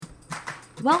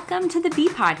Welcome to the Bee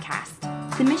Podcast.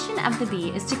 The mission of the Bee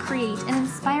is to create an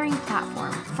inspiring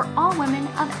platform for all women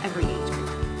of every age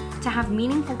group to have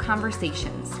meaningful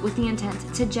conversations with the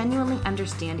intent to genuinely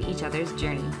understand each other's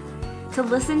journey, to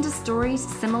listen to stories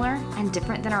similar and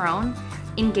different than our own,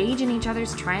 engage in each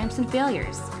other's triumphs and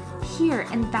failures, hear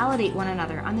and validate one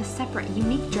another on the separate,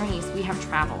 unique journeys we have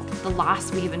traveled, the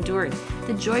loss we have endured,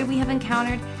 the joy we have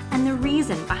encountered, and the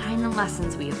reason behind the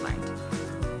lessons we have learned.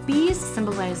 Bees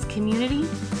symbolize community,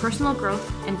 personal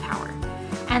growth, and power.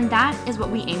 And that is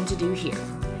what we aim to do here.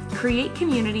 Create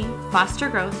community, foster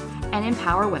growth, and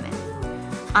empower women.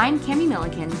 I'm Cami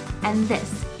Milliken, and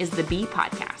this is the Bee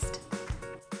Podcast.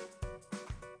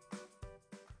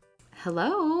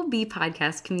 Hello, Bee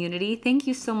Podcast community. Thank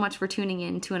you so much for tuning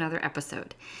in to another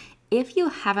episode. If you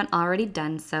haven't already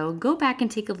done so, go back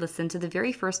and take a listen to the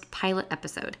very first pilot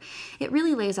episode. It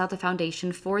really lays out the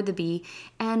foundation for the Bee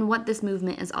and what this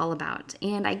movement is all about.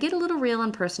 And I get a little real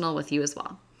and personal with you as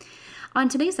well. On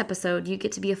today's episode, you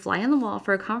get to be a fly on the wall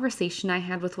for a conversation I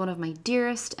had with one of my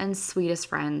dearest and sweetest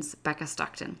friends, Becca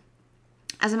Stockton.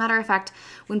 As a matter of fact,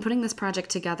 when putting this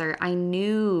project together, I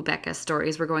knew Becca's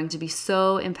stories were going to be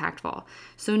so impactful.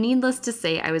 So needless to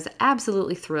say, I was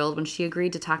absolutely thrilled when she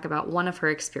agreed to talk about one of her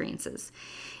experiences.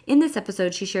 In this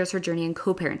episode, she shares her journey in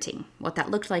co-parenting, what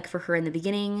that looked like for her in the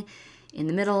beginning, in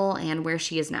the middle, and where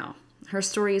she is now. Her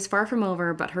story is far from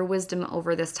over, but her wisdom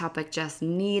over this topic just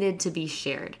needed to be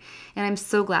shared. And I'm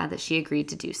so glad that she agreed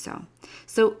to do so.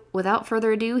 So without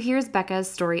further ado, here's Becca's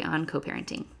story on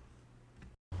co-parenting.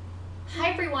 Hi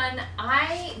everyone,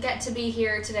 I get to be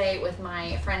here today with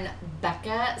my friend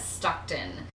Becca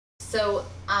Stockton. So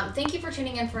thank you for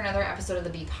tuning in for another episode of the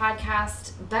Bee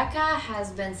Podcast. Becca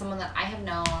has been someone that I have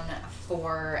known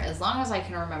for as long as I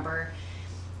can remember,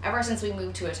 ever since we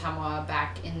moved to Ottumwa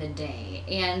back in the day.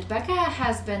 And Becca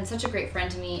has been such a great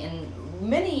friend to me in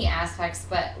many aspects,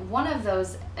 but one of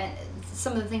those, and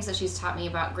some of the things that she's taught me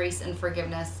about grace and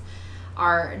forgiveness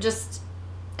are just,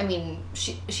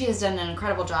 she has done an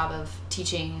incredible job of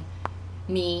teaching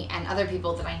me and other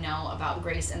people that I know about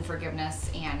grace and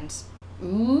forgiveness and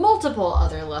multiple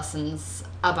other lessons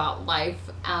about life.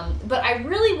 But I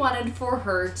really wanted for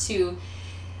her to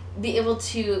be able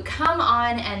to come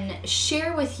on and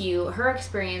share with you her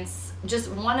experience,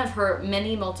 just one of her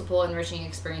many multiple enriching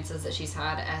experiences that she's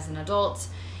had as an adult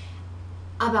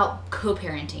about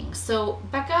co-parenting. So,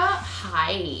 Becca,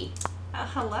 hi.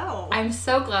 Hello. I'm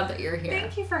so glad that you're here.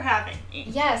 Thank you for having me.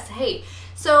 Yes. Hey,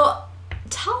 so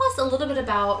tell us a little bit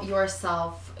about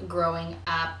yourself growing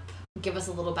up. Give us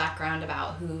a little background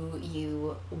about who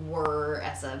you were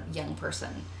as a young person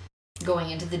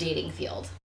going into the dating field.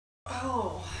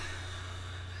 Oh,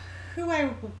 who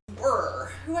I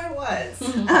was.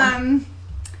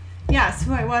 Yes,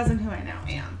 who I was and who I now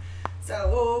am.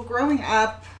 So growing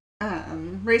up,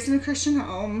 raised in a Christian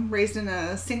home, raised in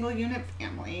a single unit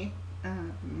family.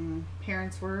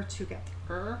 Parents were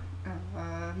together.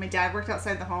 My dad worked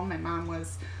outside the home. My mom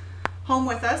was home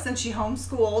with us, and she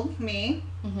homeschooled me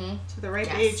to the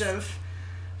ripe age of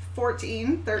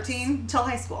 14, 13 until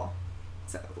high school.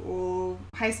 So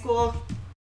high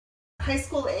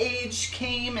school age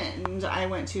came, and I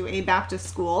went to a Baptist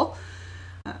school,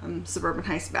 Suburban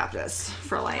Heights Baptist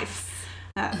for life.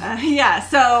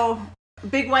 So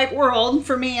big white world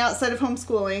for me outside of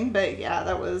homeschooling, but yeah,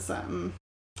 that was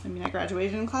I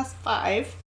graduated in class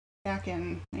 5 back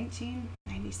in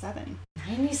 1997.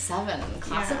 97,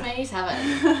 class of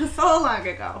 97. So long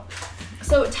ago.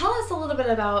 So tell us a little bit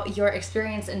about your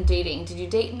experience in dating. Did you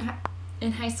date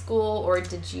in high school, or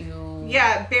did you?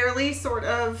 Yeah, barely, sort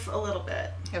of, a little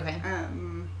bit. Okay.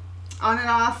 On and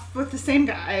off with the same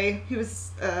guy. He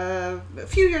was a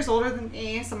few years older than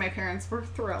me, so my parents were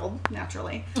thrilled,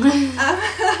 naturally.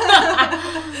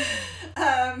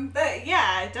 But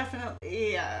yeah,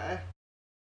 definitely.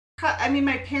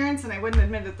 My parents, and I wouldn't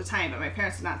admit it at the time, but my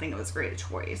parents did not think it was a great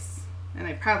choice. And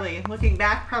I probably, looking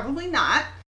back, probably not.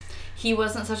 He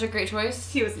wasn't such a great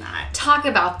choice? He was not. Talk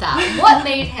about that. What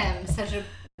made him such a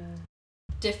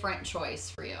different choice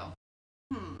for you?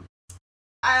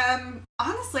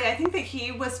 Honestly, I think that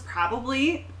he was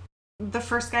probably the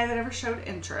first guy that ever showed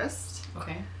interest.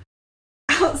 Okay.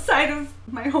 Outside of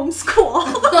my home school.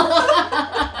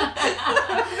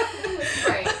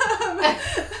 Right.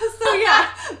 So yeah,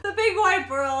 the big wide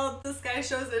world, this guy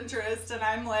shows interest, and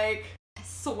I'm like,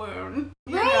 swoon.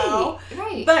 You know?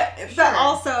 Right. But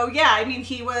also, yeah,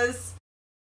 he was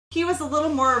a little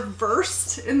more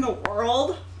versed in the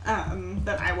world than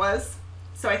I was.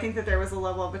 So I think that there was a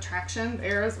level of attraction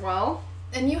there as well.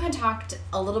 And you had talked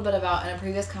a little bit about, in a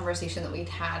previous conversation that we'd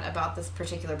had about this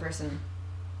particular person,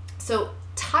 So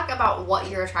talk about what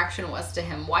your attraction was to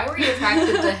him. Why were you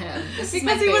attracted to him? This is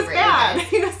my Because he was favorite, bad. you guys.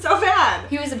 He was so bad.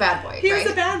 He was a bad boy, He right?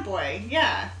 was a bad boy,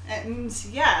 yeah. And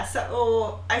yeah,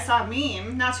 so I saw a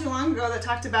meme not too long ago that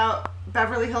talked about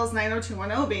Beverly Hills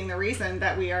 90210 being the reason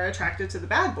that we are attracted to the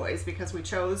bad boys, because we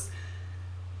chose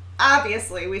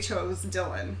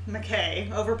Dylan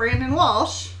McKay over Brandon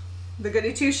Walsh. The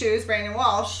goody two shoes, Brandon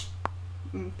Walsh.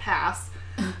 Pass.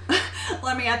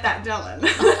 Let me at that Dylan.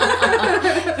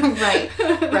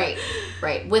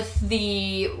 Right. With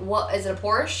the, what is it, a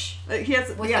Porsche? He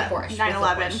has, With yeah, the Porsche.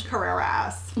 911 Carrera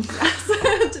S.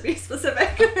 Yes, to be specific.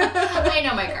 I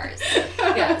know my cars.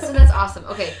 Yeah, so that's awesome.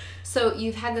 Okay, so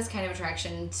you've had this kind of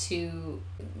attraction to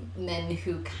men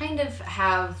who kind of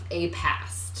have a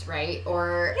past, right?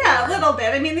 Or yeah, a little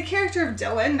bit. I mean, the character of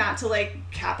Dylan, not to like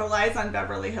capitalize on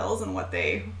Beverly Hills and what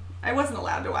they... I wasn't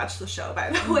allowed to watch the show,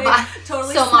 by the way.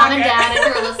 Totally. So mom and dad, if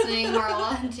you're listening,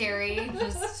 Marla and Terry,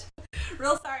 just...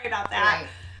 Real sorry about that. Right.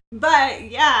 But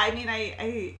yeah, I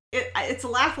mean, it's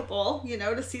laughable, you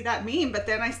know, to see that meme. But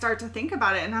then I start to think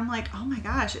about it, and I'm like, oh my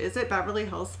gosh, is it Beverly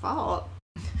Hills' fault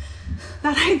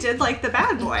that I did like the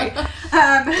bad boy?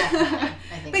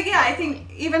 But yeah, I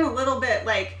think even a little bit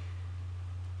like,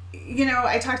 you know,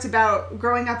 I talked about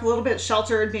growing up a little bit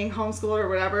sheltered, being homeschooled or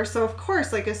whatever. So of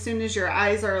course, like as soon as your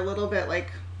eyes are a little bit like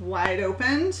wide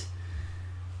opened,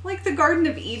 like the Garden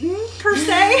of Eden per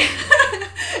se,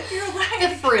 you're like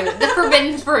the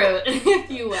forbidden fruit, if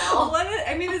you will.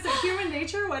 Is it human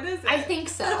nature? What is it? I think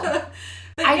so.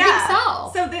 I think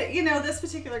so. So that, you know, this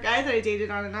particular guy that I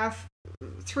dated on and off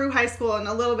through high school and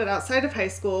a little bit outside of high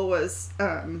school was,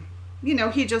 you know,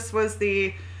 he just was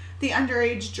the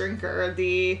underage drinker,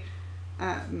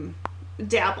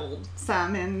 dabbled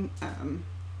some in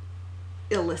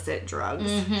illicit drugs,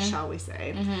 shall we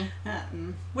say.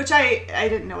 Which I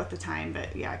didn't know at the time,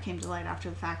 but yeah, it came to light after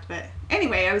the fact. But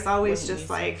anyway, I was always just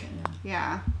like,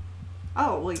 yeah.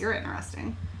 Oh, well, you're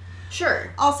interesting.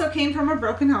 Sure. Also came from a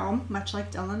broken home, much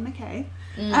like Dylan McKay.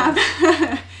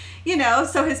 You know,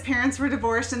 so his parents were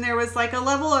divorced, and there was like a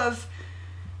level of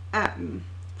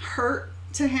hurt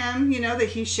to him, you know, that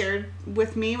he shared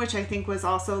with me, which I think was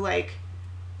also like,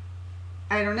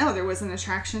 I don't know, there was an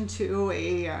attraction to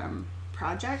a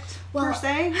project, per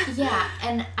se. Yeah,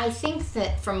 and I think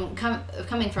that from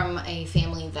coming from a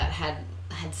family that had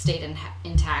stayed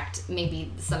intact,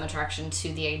 maybe some attraction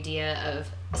to the idea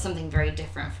of something very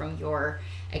different from your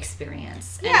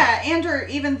experience. And or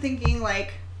even thinking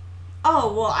like,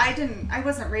 oh, well, I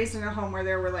wasn't raised in a home where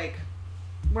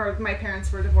my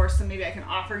parents were divorced, so maybe I can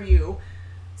offer you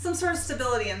some sort of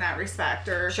stability in that respect,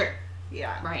 or sure.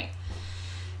 Yeah.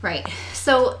 Right.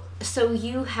 So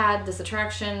you had this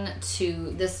attraction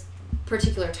to this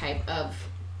particular type of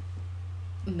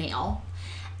male.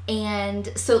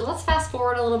 And so let's fast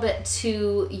forward a little bit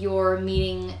to your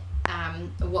meeting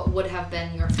what would have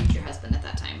been your future husband at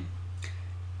that time.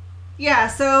 Yeah,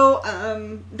 so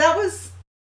that was,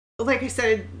 like I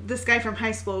said, this guy from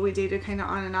high school we dated kind of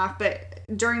on and off, but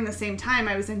during the same time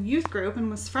I was in youth group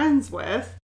and was friends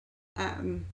with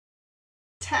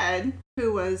Ted,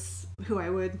 who I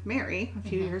would marry a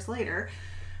few years later.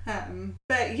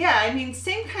 But yeah, I mean,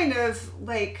 same kind of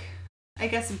like, I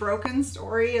guess, broken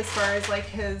story as far as like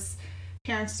his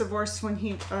parents divorced when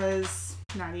he was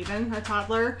not even a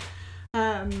toddler.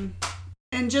 And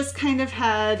just kind of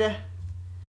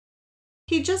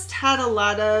he just had a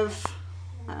lot of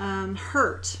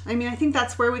hurt. I mean, I think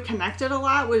that's where we connected a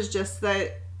lot, was just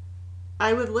that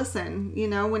I would listen, you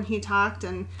know, when he talked,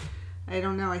 and I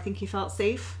don't know, I think he felt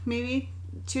safe maybe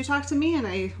to talk to me, and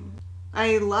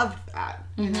I loved that,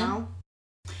 you know?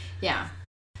 Yeah.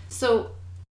 So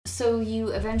you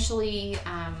eventually,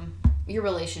 your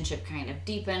relationship kind of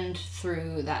deepened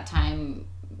through that time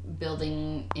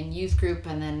building in youth group,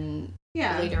 and then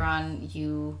later on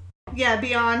you... Yeah,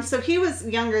 beyond. So he was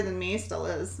younger than me, still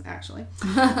is, actually.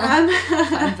 Fun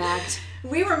fact.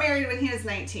 We were married when he was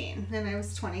 19, and I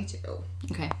was 22.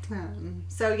 Okay.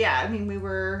 So yeah, I mean, we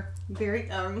were very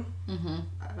young.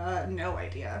 No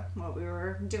idea what we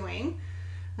were doing.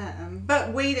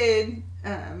 But waited,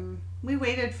 we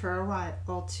waited for a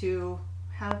while to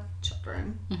have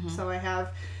children. So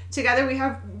together we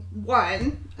have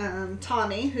one,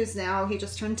 Tommy, who's now, he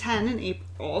just turned 10 in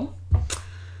April.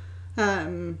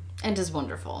 And is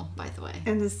wonderful, by the way.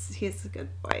 And he's a good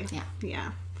boy. Yeah.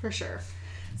 Yeah, for sure.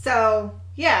 So,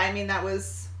 yeah, I mean,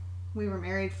 we were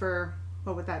married for,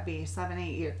 what would that be,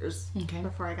 7-8 years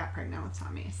before I got pregnant with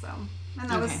Tommy. So, and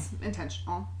that was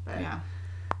intentional. But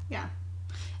yeah.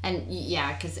 And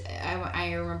yeah, because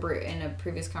I remember in a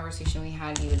previous conversation we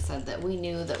had, you had said that we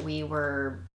knew that we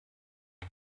were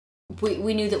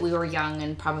we knew that we were young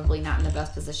and probably not in the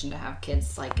best position to have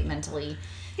kids, like, mentally.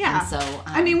 Yeah. And so,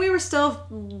 I mean, we were still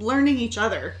learning each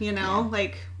other, you know?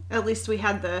 Like, at least we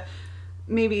had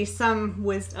maybe some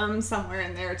wisdom somewhere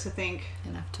in there to think.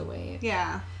 Enough to wait.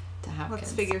 Yeah. To have Let's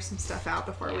kids. figure some stuff out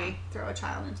before we throw a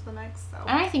child into the mix. So.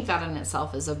 And I think that in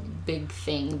itself is a big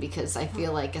thing, because I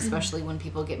feel like, especially when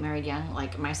people get married young,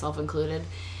 like myself included,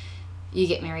 you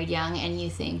get married young and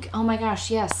you think, oh my gosh,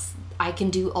 yes, I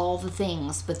can do all the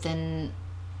things, but then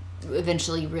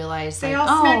eventually you realize they like,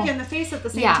 all smack you in the face at the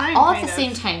same time. Yeah, all at the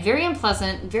same time. Very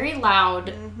unpleasant, very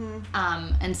loud.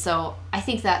 And so I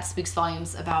think that speaks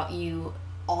volumes about you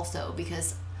also,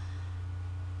 because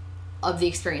of the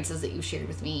experiences that you shared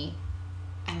with me.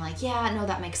 I'm like, yeah, no,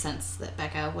 that makes sense that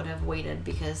Becca would have waited,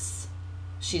 because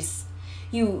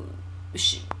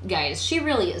guys, she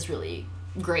really is really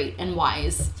great and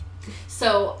wise.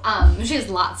 So, she has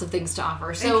lots of things to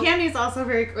offer. So, and Cammy's also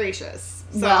very gracious.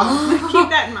 So, well, keep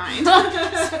that in mind.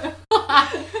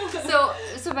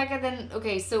 So Becca, then,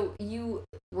 okay, so you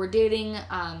were dating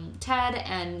Ted,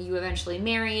 and you eventually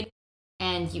married,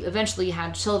 and you eventually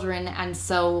had children, and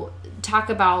so talk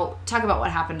about what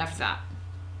happened after that.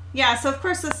 Yeah, so of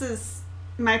course this is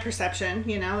my perception,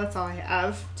 you know, that's all I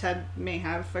have. Ted may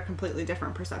have a completely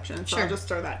different perception, so I'll just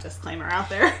throw that disclaimer out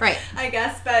there. Right. I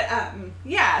guess, but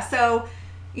yeah, so,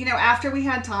 you know, after we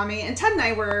had Tommy, and Ted and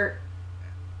I were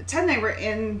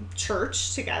in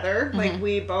church together. Like,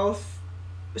 we both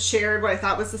shared what I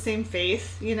thought was the same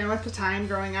faith, you know, at the time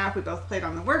growing up. We both played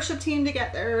on the worship team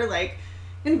together, like,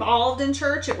 involved in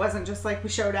church. It wasn't just like we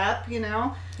showed up, you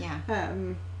know? Yeah.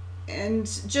 And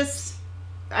just,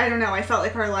 I don't know, I felt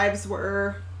like our lives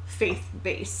were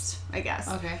faith-based, I guess.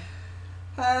 Okay.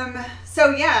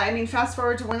 So yeah, I mean, fast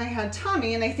forward to when I had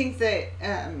Tommy, and I think that,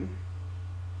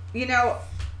 you know,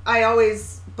 I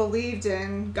always believed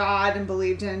in God and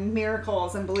believed in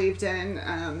miracles and believed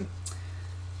in,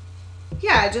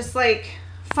 just like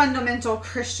fundamental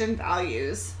Christian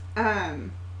values.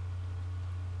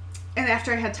 And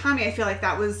after I had Tommy, I feel like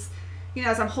that was, you know,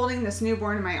 as I'm holding this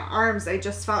newborn in my arms, I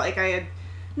just felt like I had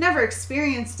never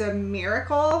experienced a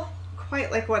miracle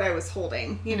quite like what I was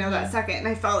holding, you know, that second. And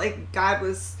I felt like God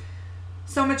was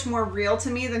so much more real to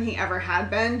me than he ever had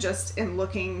been, just in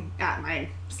looking at my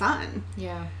son.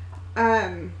 Yeah.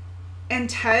 And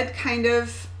Ted kind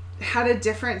of had a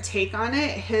different take on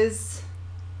it.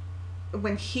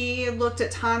 When he looked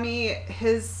at Tommy,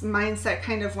 his mindset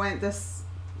kind of went this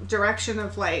direction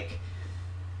of like,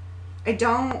 I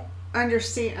don't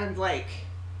understand, like,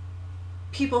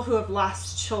 people who have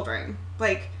lost children.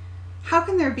 Like, how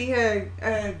can there be a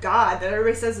God that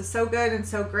everybody says is so good and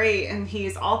so great and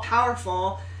he's all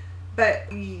powerful,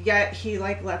 but yet he,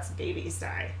 like, lets babies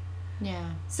die? Yeah.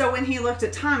 So when he looked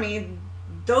at Tommy,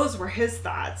 those were his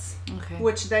thoughts. Okay.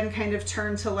 Which then kind of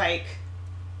turned to, like,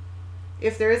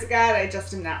 if there is a God, I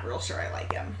just am not real sure I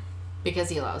like him. Because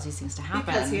he allows these things to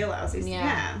happen. Because he allows these things.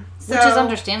 Yeah. So, which is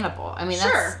understandable. I mean,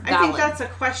 that's sure. valid. I think that's a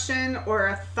question or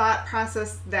a thought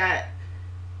process that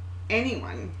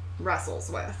anyone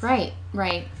wrestles with. Right.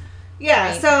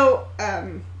 Yeah. Right. So,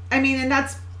 I mean, and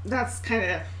that's kind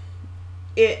of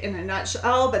it in a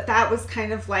nutshell, but that was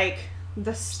kind of like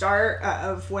the start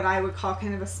of what I would call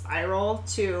kind of a spiral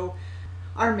to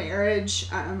our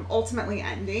marriage ultimately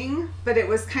ending. But it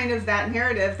was kind of that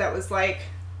narrative that was like,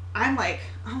 I'm like,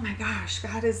 oh my gosh,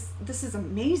 this is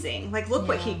amazing. Like, look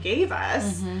what he gave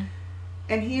us. Mm-hmm.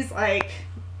 And he's like,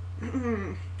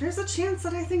 there's a chance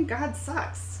that I think God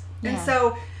sucks. Yeah. And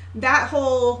so that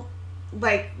whole,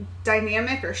 like,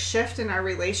 dynamic or shift in our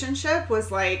relationship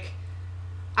was like,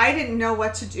 I didn't know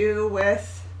what to do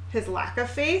with his lack of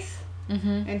faith.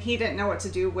 Mm-hmm. And he didn't know what to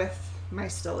do with my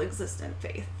still existent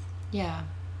faith. Yeah.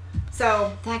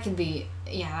 So that can be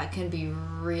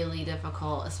really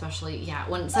difficult, especially,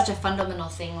 when such a fundamental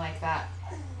thing like that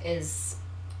is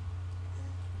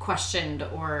questioned,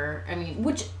 or,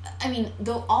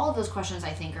 though all of those questions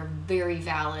I think are very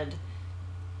valid.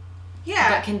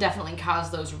 Yeah. But can definitely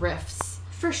cause those rifts.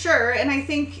 For sure. And I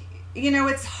think, you know,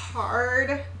 it's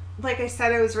hard. Like I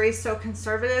said, I was raised so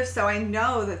conservative, so I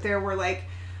know that there were, like,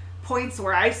 points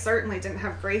where I certainly didn't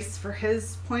have grace for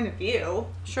his point of view.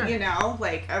 Sure. You know,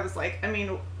 like, I was like,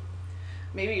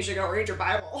 maybe you should go read your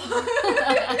Bible.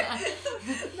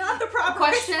 Not the proper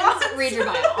questions. Response. Read your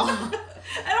Bible. I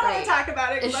don't want to talk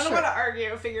about it because I don't want to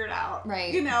argue. Figure it out.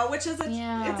 Right. You know, which is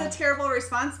it's a terrible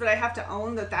response, but I have to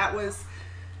own that was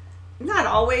not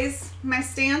always my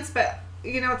stance, but,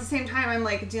 you know, at the same time, I'm,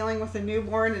 like, dealing with a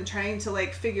newborn and trying to,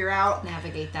 like, figure out...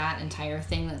 navigate that entire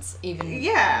thing that's even... different.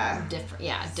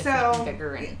 Yeah, different and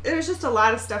bigger. And there's just a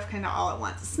lot of stuff kind of all at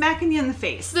once. Smacking you in the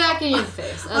face.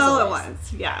 All at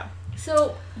once, yeah.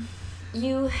 So...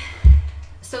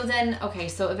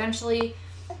 So eventually,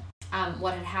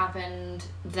 what had happened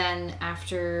then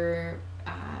after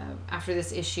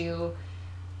this issue?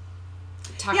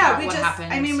 Talk about what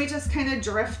happened. I mean, we just kind of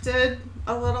drifted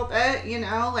a little bit, you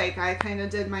know, like I kind of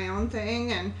did my own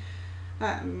thing,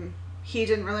 and he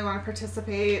didn't really want to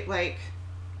participate like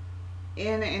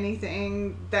in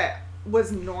anything that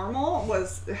was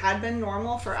had been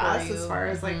normal for us as far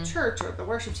as like church or the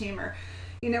worship team or,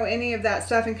 you know, any of that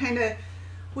stuff, and kind of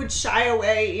would shy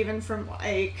away even from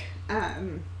like,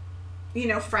 you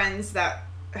know, friends that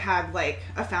had like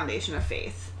a foundation of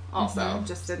faith also.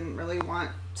 Just didn't really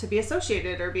want to be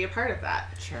associated or be a part of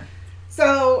that. Sure.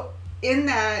 So in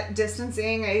that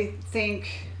distancing, I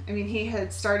think, I mean, he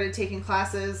had started taking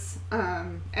classes at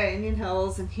Indian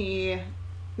Hills, and he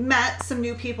met some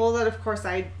new people that, of course,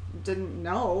 I didn't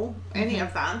know any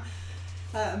of them,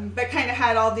 but kind of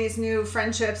had all these new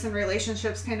friendships and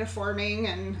relationships kind of forming,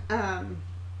 and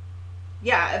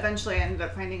eventually I ended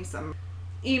up finding some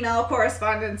email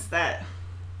correspondence that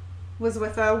was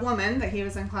with a woman that he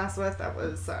was in class with that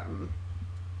was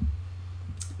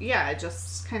it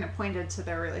just kind of pointed to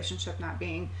their relationship not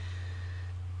being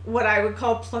what I would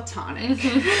call platonic.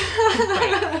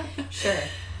 Right. Sure.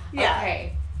 Yeah.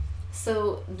 Okay.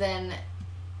 So then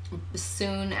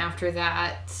soon after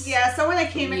that... Yeah, so when I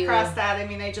came across that, I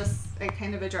mean, I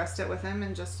kind of addressed it with him,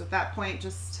 and just at that point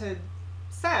just had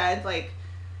said, like,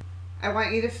 I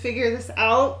want you to figure this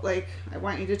out. Like, I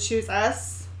want you to choose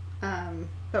us.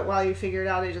 But while you figure it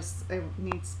out, I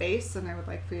need space, and I would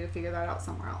like for you to figure that out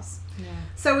somewhere else. Yeah.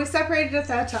 So we separated at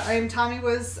that time. Tommy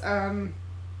was a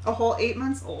whole 8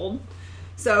 months old.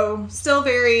 So still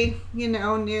very, you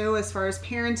know, new as far as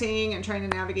parenting and trying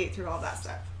to navigate through all that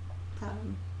stuff.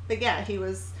 But yeah, he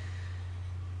was...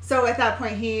 So at that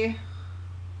point, he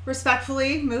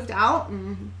respectfully moved out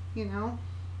and, you know,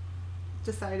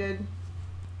 decided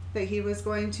that he was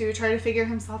going to try to figure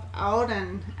himself out.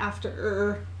 And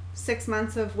after 6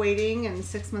 months of waiting and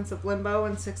 6 months of limbo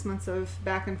and 6 months of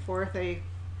back and forth, I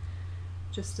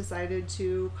just decided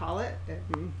to call it,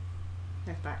 and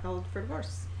I filed for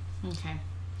divorce. Okay.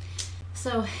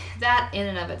 So that in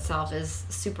and of itself is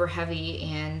super heavy,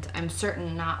 and I'm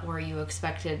certain not where you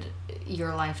expected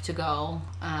your life to go,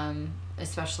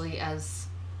 especially as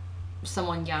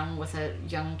someone young with a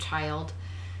young child.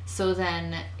 So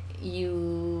then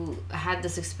you had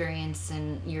this experience,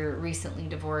 and you're recently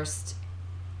divorced,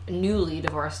 newly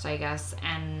divorced, I guess.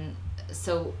 And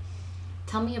so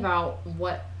tell me about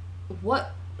what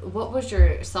was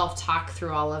your self-talk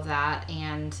through all of that,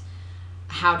 and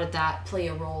how did that play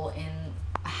a role in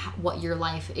what your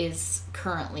life is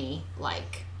currently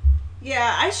like?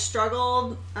 Yeah, I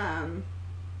struggled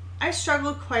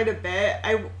quite a bit.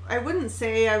 I wouldn't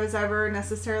say I was ever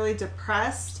necessarily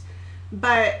depressed,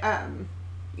 but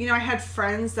you know, I had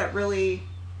friends that really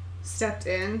stepped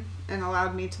in and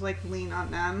allowed me to like lean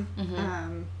on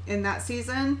them in that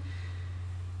season.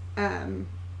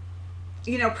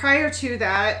 You know, prior to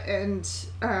that, and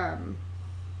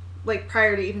like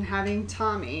prior to even having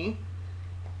Tommy,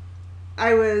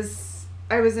 I was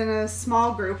in a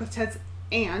small group with Ted's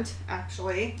aunt,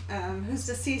 actually, who's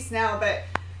deceased now, but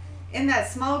in that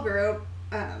small group,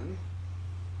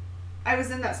 I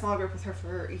was in that small group with her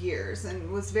for years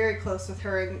and was very close with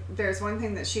her. And there's one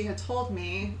thing that she had told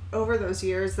me over those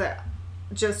years that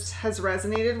just has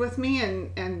resonated with me,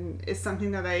 and is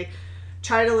something that I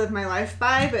try to live my life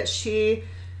by. But she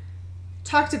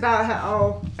talked about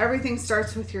how everything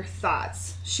starts with your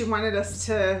thoughts. She wanted us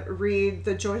to read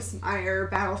the Joyce Meyer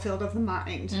Battlefield of the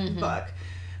Mind book,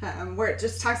 where it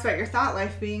just talks about your thought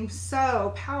life being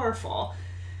so powerful,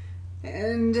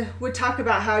 and would talk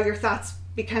about how your thoughts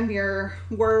become your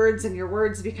words, and your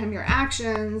words become your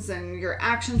actions, and your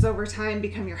actions over time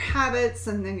become your habits,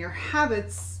 and then your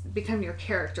habits become your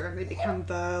character, and they become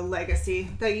the legacy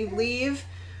that you leave.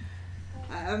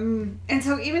 And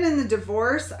so even in the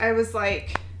divorce, I was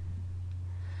like,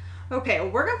 okay, well,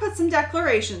 we're going to put some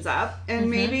declarations up, and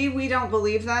maybe we don't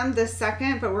believe them this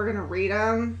second, but we're going to read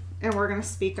them, and we're going to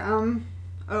speak them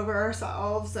over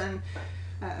ourselves. And,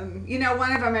 you know,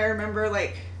 one of them I remember,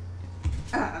 like,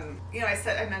 you know,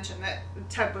 I mentioned that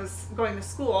Ted was going to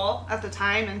school at the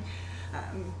time, and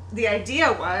the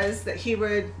idea was that he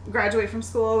would graduate from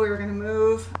school, we were going to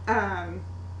move,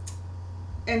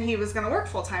 and he was going to work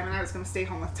full time, and I was going to stay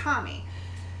home with Tommy.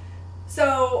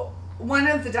 So one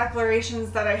of the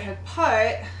declarations that I had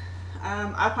put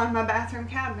up on my bathroom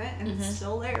cabinet, and it's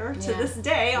still there to this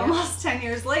day, almost 10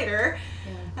 years later,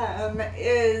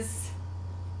 is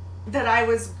that I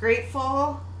was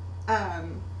grateful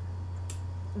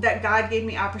that God gave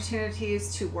me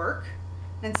opportunities to work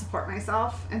and support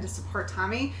myself and to support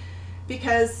Tommy,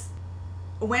 because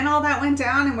when all that went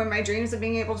down and when my dreams of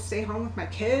being able to stay home with my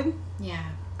kid,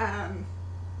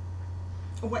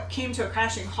 what came to a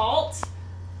crashing halt,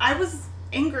 I was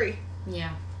angry.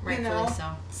 Yeah, rightfully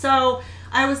so. So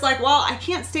I was like, well, I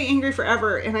can't stay angry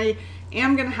forever, and I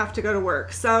am going to have to go to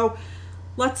work. So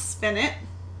let's spin it,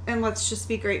 and let's just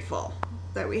be grateful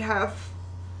that we have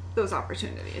those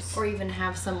opportunities. Or even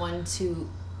have someone to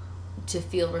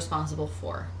feel responsible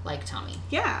for, like Tommy.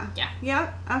 Yeah.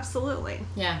 Absolutely.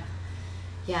 Yeah.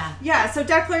 So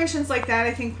declarations like that,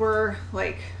 I think were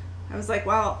like, I was like,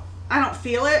 well, I don't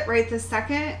feel it right this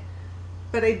second,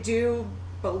 but I do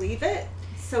believe it.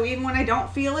 So even when I don't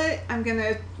feel it, I'm going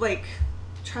to like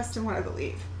trust in what I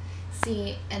believe.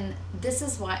 See, and this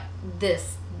is why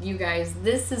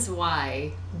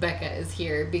Becca is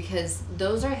here, because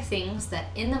those are things that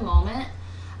in the moment,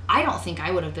 I don't think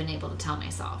I would have been able to tell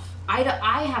myself. I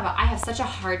have such a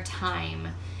hard time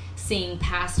seeing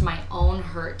past my own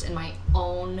hurt and my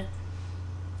own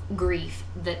grief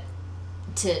that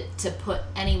to put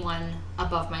anyone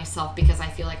above myself, because I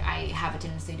feel like I have a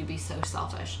tendency to be so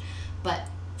selfish. But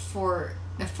for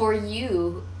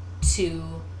you to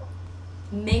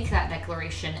make that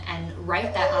declaration and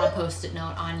write that on a Post-it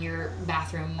note on your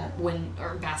bathroom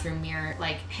mirror,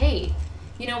 like, hey,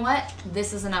 you know what?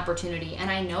 This is an opportunity, and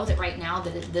I know that right now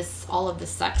that all of this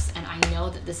sucks, and I know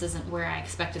that this isn't where I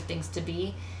expected things to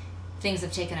be. Things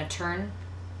have taken a turn.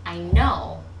 I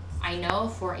know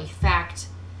for a fact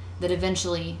that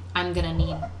eventually I'm gonna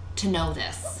need to know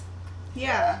this.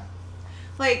 Yeah.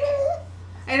 Like,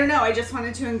 I don't know, I just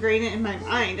wanted to ingrain it in my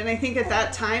mind, and I think at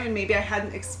that time, and maybe I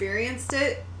hadn't experienced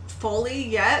it fully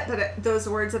yet, but those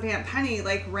words of Aunt Penny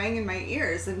like rang in my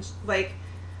ears, and like,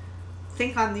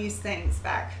 think on these things,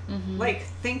 Beck. Mm-hmm. Like,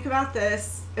 think about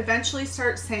this, eventually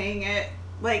start saying it,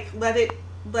 like, let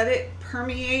it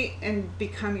permeate and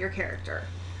become your character.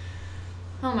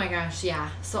 Oh my gosh, yeah.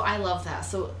 So I love that.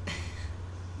 So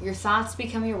your thoughts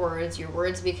become your words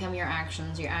become your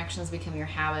actions become your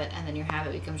habit, and then your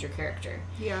habit becomes your character.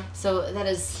 Yeah. So that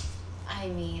is, I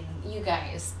mean, you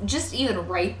guys, just even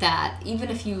write that, even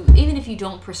if you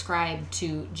don't prescribe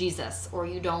to Jesus or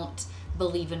you don't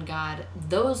believe in God,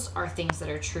 those are things that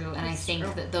are true, and I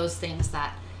think that those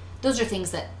are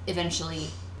things that eventually,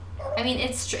 I mean,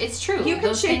 it's true. You can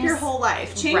those shape things, your whole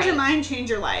life. Change your mind, change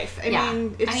your life. I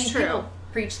mean, it's true. People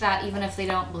preach that even if they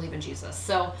don't believe in Jesus.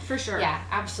 So for sure. Yeah,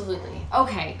 absolutely.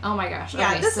 Okay. Oh my gosh.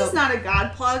 Yeah, okay, this is not a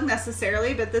God plug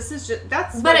necessarily, but this is just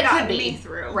what it got could be. Me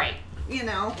through. Right. You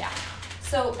know. Yeah.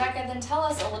 So Becca, then tell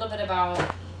us a little bit about,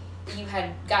 you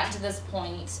had gotten to this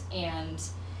point and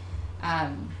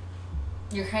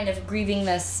you're kind of grieving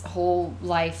this whole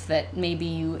life that maybe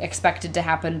you expected to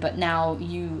happen, but now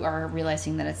you are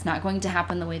realizing that it's not going to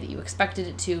happen the way that you expected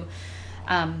it to.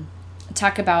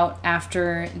 Talk about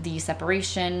after the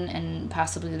separation and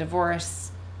possibly the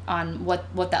divorce, on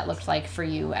what that looked like for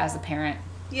you as a parent.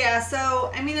 Yeah, so,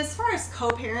 I mean, as far as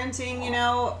co-parenting, you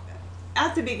know,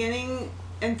 at the beginning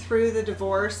and through the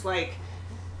divorce, like,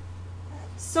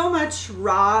 so much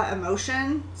raw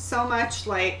emotion, so much,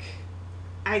 like,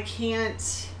 I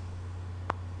can't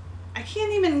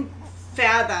even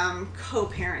fathom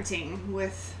co-parenting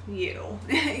with you,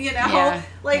 you know? Yeah,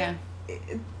 like, yeah.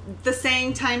 The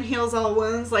saying, time heals all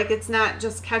wounds, like, it's not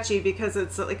just catchy because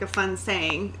it's, like, a fun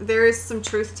saying. There is some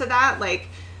truth to that. Like,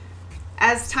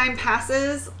 as time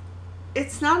passes,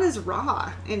 it's not as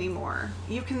raw anymore.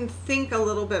 You can think a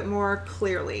little bit more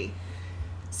clearly.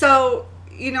 So,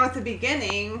 you know, at the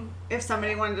beginning, if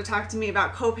somebody wanted to talk to me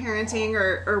about co-parenting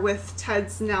or with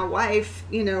Ted's now wife,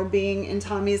 you know, being in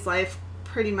Tommy's life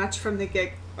pretty much from the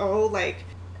get-go, like,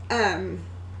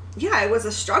 yeah, it was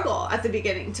a struggle at the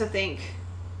beginning to think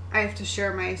I have to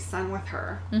share my son with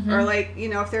her. Mm-hmm. Or, like, you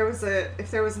know, if there was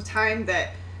a time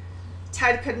that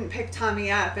Ted couldn't pick Tommy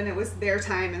up and it was their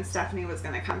time and Stephanie was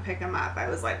going to come pick him up, I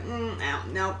was like, no,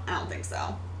 I don't think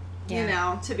so. Yeah. You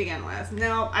know, to begin with.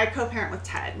 No, I co-parent with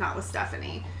Ted, not with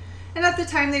Stephanie. And at the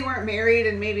time they weren't married,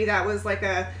 and maybe that was like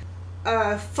a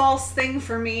false thing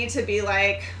for me to be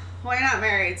like, well, you're not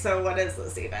married, so what is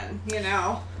this even, you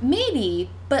know?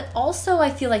 Maybe, but also I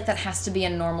feel like that has to be a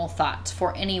normal thought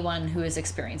for anyone who is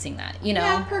experiencing that, you know?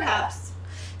 Yeah, perhaps.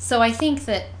 So I think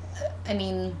that, I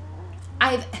mean,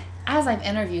 as I've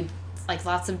interviewed, like,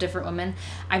 lots of different women,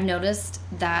 I've noticed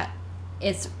that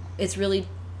it's really,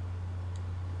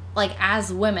 like,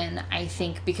 as women, I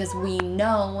think, because we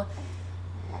know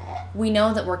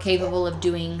that we're capable of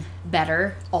doing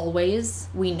better always.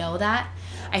 We know that.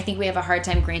 I think we have a hard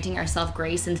time granting ourselves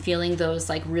grace and feeling those,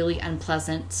 like, really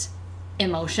unpleasant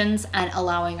emotions and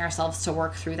allowing ourselves to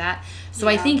work through that. So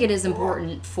yeah. I think it is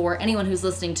important for anyone who's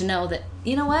listening to know that,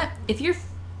 you know what, if you're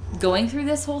going through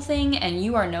this whole thing and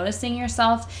you are noticing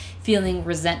yourself feeling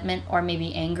resentment or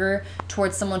maybe anger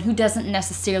towards someone who doesn't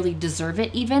necessarily deserve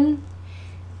it even,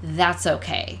 that's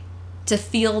okay. To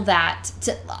feel that,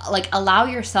 to like allow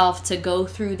yourself to go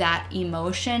through that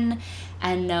emotion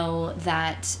and know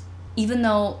that even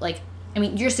though like, I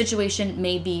mean, your situation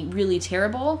may be really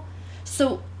terrible.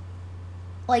 So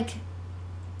like,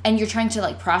 and you're trying to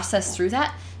like process through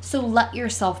that. So let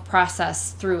yourself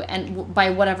process through, and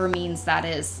by whatever means that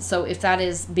is. So if that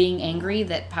is being angry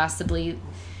that possibly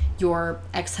your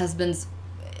ex-husband's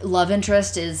love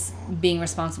interest is being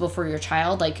responsible for your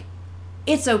child, like,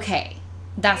 it's okay.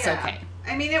 That's okay.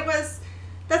 I mean,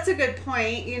 that's a good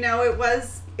point. You know, it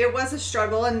was a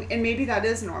struggle, and maybe that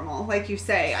is normal, like you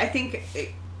say. I think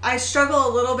I struggle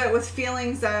a little bit with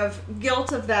feelings of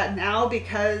guilt of that now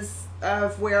because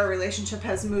of where our relationship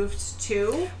has moved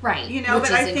to. Right. You know, which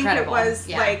but is I think incredible. it was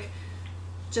like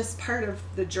just part of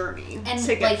the journey and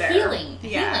to get like there. healing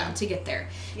to get there.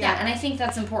 Yeah. And I think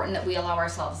that's important that we allow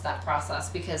ourselves that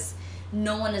process, because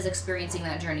no one is experiencing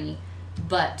that journey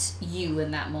but you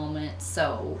in that moment.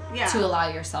 So to allow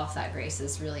yourself that grace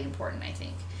is really important, I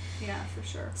think. Yeah, for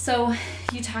sure. So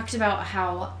you talked about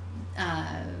how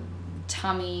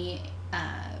Tommy,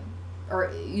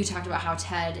 or you talked about how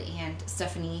Ted and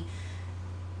Stephanie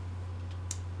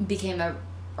became a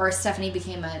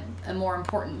more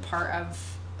important part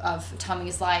of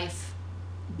Tommy's life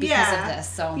because of this.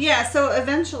 So so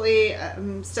eventually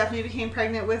Stephanie became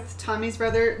pregnant with Tommy's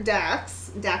brother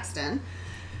Daxton,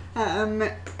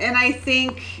 and I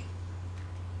think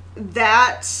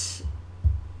that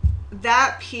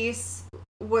piece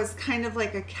was kind of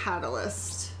like a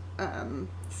catalyst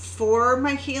for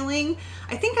my healing.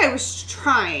 I think I was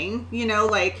trying, you know,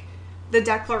 like the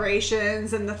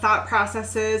declarations and the thought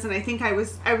processes, and I think I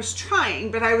was trying,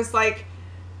 but I was like,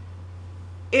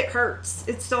 it hurts.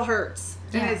 It still hurts.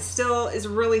 Yeah. And it still is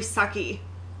really sucky.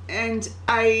 And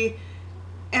I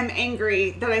am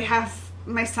angry that I have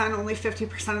my son only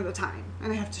 50% of the time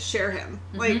and I have to share him.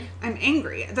 Mm-hmm. Like, I'm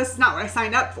angry. That's not what I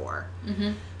signed up for.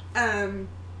 Mm-hmm.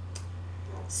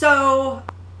 So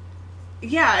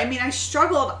yeah, I mean, I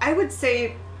struggled. I would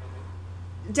say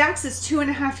Dax is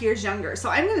 2.5 years younger. So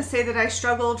I'm going to say that I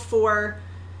struggled for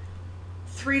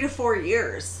 3 to 4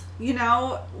 years. You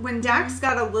know, when Dax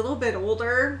got a little bit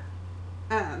older,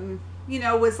 you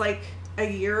know, was like a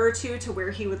year or two to where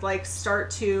he would like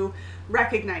start to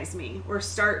recognize me or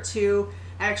I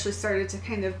actually started to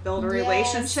kind of build a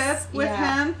relationship with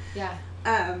him. Yeah.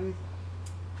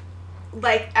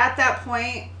 Like at that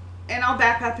point, and I'll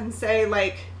back up and say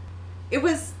like, it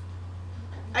was,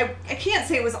 I can't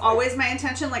say it was always my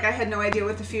intention. Like, I had no idea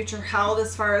what the future held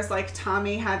as far as like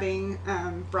Tommy having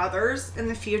brothers in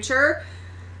the future.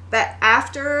 But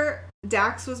after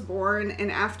Dax was born and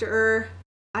after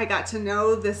I got to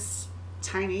know this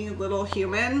tiny little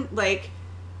human, like,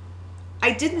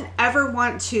 I didn't ever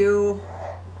want to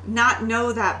not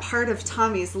know that part of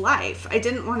Tommy's life. I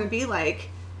didn't want to be like,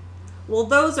 well,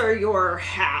 those are your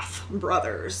half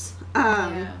brothers,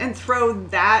 and throw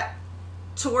that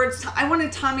towards. I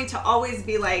wanted Tommy to always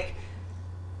be like,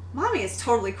 Mommy is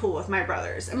totally cool with my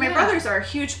brothers, and my brothers are a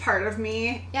huge part of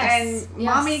me, and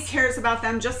Mommy cares about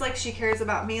them just like she cares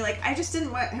about me. Like, I just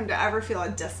didn't want him to ever feel a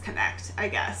disconnect, I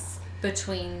guess,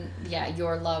 between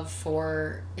your love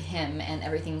for him and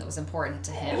everything that was important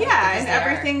to him. And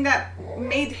everything that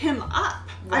made him up.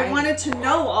 Right. I wanted to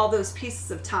know all those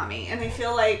pieces of Tommy, and I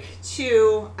feel like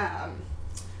to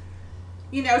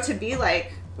to be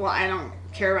like, well, I don't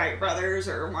care about your brothers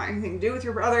or want anything to do with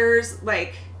your brothers,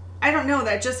 like, I don't know,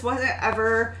 that just wasn't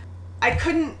ever, I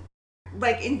couldn't,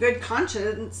 like, in good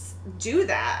conscience do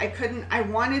that. I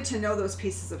wanted to know those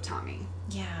pieces of Tommy.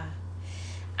 Yeah.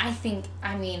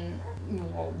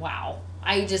 Wow.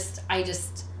 I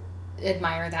just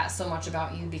admire that so much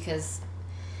about you, because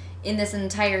in this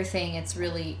entire thing, it's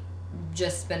really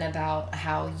just been about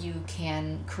how you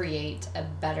can create a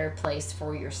better place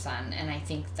for your son. And I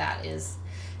think that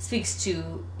speaks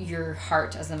to your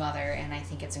heart as a mother, and I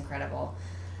think it's incredible.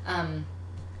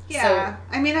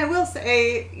 I mean, I will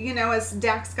say, as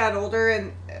Dax got older,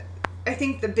 and I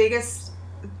think it's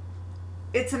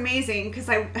amazing, because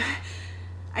I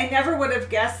never would have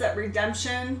guessed that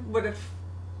redemption would have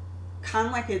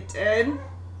come like it did,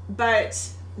 but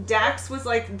Dax was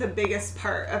like the biggest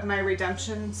part of my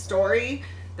redemption story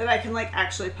that I can like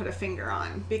actually put a finger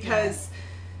on, because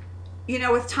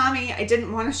with Tommy, I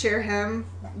didn't want to share him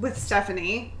with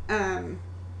Stephanie,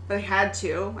 but I had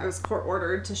to. I was court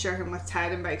ordered to share him with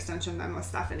Ted, and by extension then with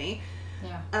Stephanie.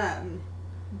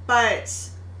 But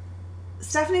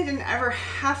Stephanie didn't ever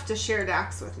have to share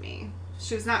Dax with me.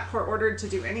 She was not court ordered to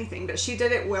do anything, but she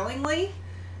did it willingly.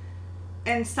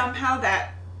 And somehow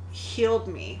that healed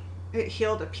me. It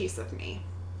healed a piece of me.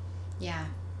 Yeah.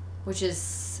 Which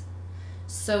is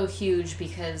so huge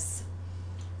because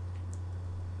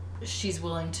she's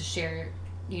willing to share,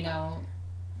 you know,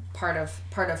 part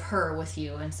of her with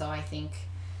you. And so I think,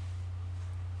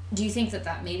 do you think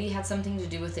that maybe had something to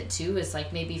do with it too? Is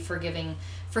like maybe forgiving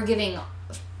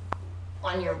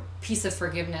on your piece of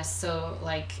forgiveness. So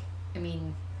like, I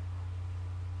mean,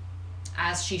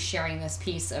 as she's sharing this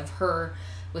piece of her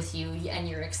with you and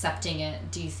you're accepting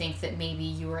it, do you think that maybe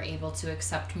you were able to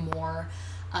accept more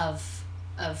of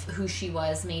who she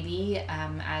was, maybe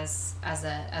as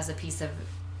a piece of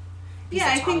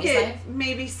I think it life?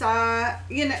 Maybe saw,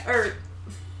 you know, or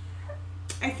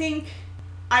I think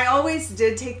I always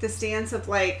did take the stance of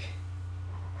like,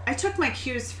 I took my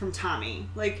cues from Tommy.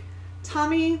 Like,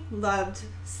 Tommy loved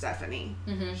Stephanie.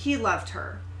 Mm-hmm. He loved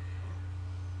her.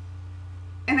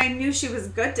 And I knew she was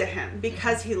good to him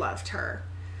because he loved her.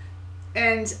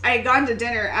 And I had gone to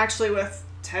dinner actually with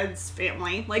Ted's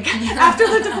family, like after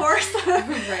the divorce,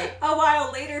 right. A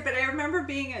while later. But I remember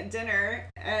being at dinner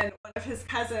and one of his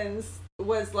cousins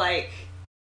was like,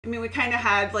 I mean, we kind of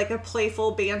had like a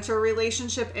playful banter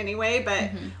relationship anyway, but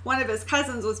one of his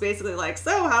cousins was basically like,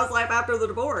 so how's life after the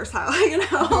divorce? How, you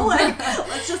know, like,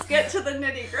 let's just get to the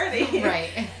nitty gritty.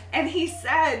 Right. And he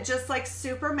said, just like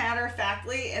super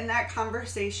matter-of-factly in that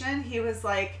conversation, he was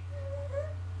like,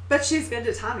 but she's good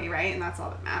to Tommy, right? And that's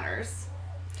all that matters.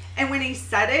 And when he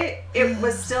said it, it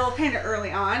was still kind of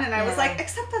early on. And I was like,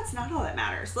 except that's not all that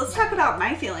matters. Let's talk about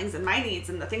my feelings and my needs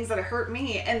and the things that hurt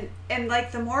me. And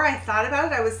like, the more I thought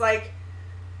about it, I was like,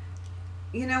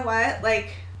 you know what?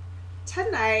 Like, Ted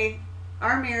and I,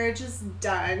 our marriage is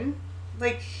done.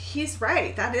 Like, he's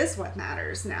right. That is what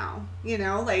matters now. You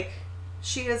know, like,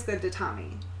 she is good to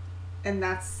Tommy. And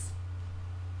that's,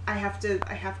 I have to.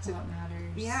 What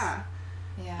matters. Yeah.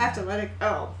 Yeah. I have to let it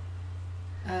go.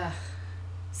 Ugh.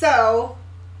 So,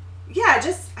 yeah,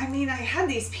 just, I mean, I had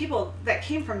these people that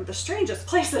came from the strangest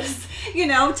places. You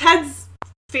know, Ted's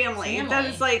family. That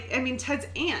is like, I mean, Ted's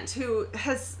aunt who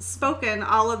has spoken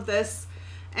all of this.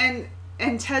 And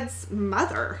Ted's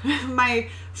mother, my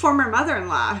former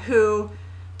mother-in-law, who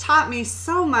taught me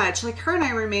so much. Like, her and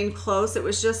I remained close. It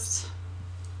was just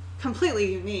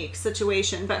completely unique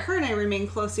situation. But her and I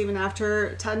remained close even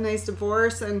after Ted and I's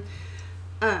divorce. And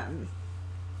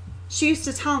she used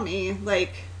to tell me,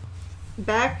 like,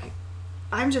 Beck,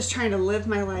 I'm just trying to live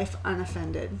my life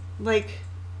unoffended. Like,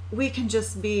 we can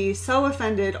just be so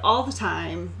offended all the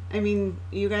time. I mean,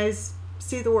 you guys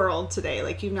see the world today,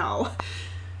 like, you know.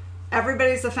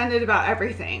 Everybody's offended about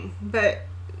everything. But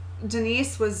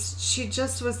Denise she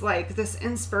just was like this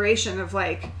inspiration of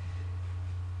like,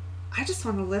 I just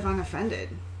want to live unoffended.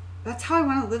 That's how I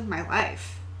want to live my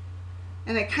life.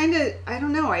 And I kind of, I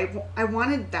don't know, I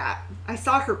wanted that. I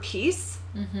saw her peace,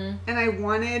 and I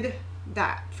wanted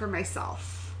that for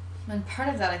myself. And part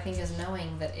of that, I think, is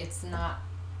knowing that it's not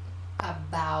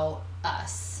about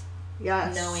us.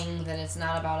 Yes. Knowing that it's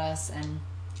not about us and...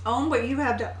 Own what you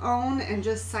have to own and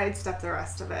just sidestep the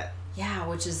rest of it. Yeah,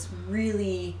 which is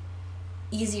really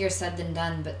easier said than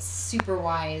done, but super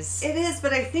wise. It is,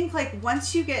 but I think, like,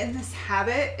 once you get in this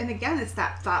habit, and again, it's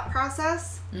that thought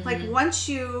process, like, once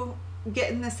you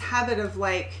get in this habit of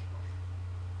like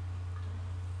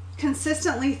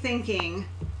consistently thinking,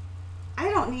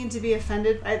 I don't need to be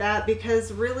offended by that,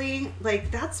 because really, like,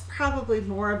 that's probably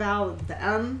more about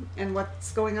them and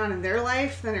what's going on in their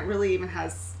life than it really even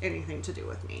has anything to do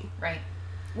with me. Right.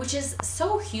 Which is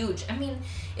so huge. I mean,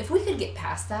 if we could get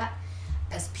past that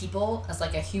as people, as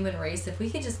like a human race, if we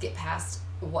could just get past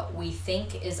what we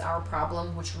think is our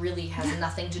problem, which really has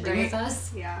nothing to do with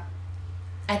us. Yeah.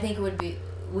 I think it would be,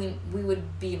 we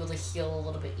would be able to heal a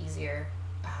little bit easier.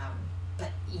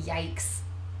 But yikes.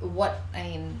 What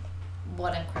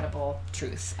incredible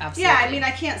truth. Absolutely. Yeah, I mean,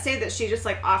 I can't say that she just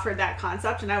like offered that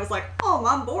concept and I was like, oh,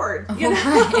 I'm on board. You know?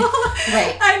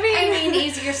 Right. I mean,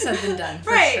 easier said than done.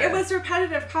 Right. Sure. It was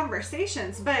repetitive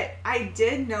conversations, but I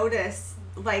did notice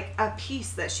like a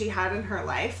piece that she had in her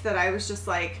life that I was just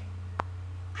like,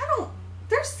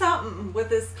 there's something with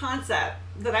this concept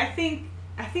that I think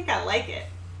I like it.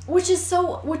 Which is kind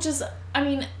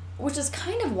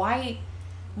of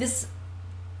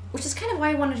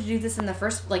why I wanted to do this in the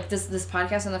first, like, this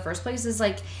podcast in the first place, is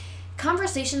like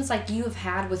conversations like you have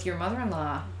had with your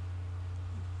mother-in-law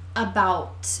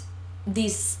about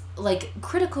these like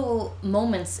critical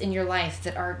moments in your life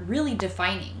that are really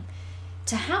defining.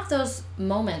 To have those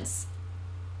moments,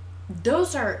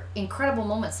 those are incredible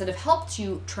moments that have helped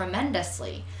you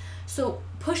tremendously. So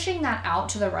pushing that out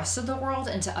to the rest of the world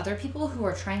and to other people who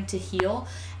are trying to heal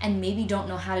and maybe don't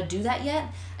know how to do that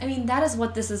yet, I mean, that is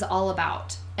what this is all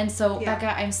about. And so,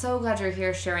 Becca, I'm so glad you're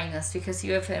here sharing this because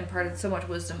you have imparted so much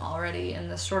wisdom already in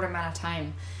this short amount of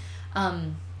time.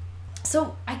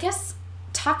 So I guess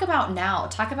talk about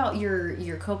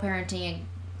your co-parenting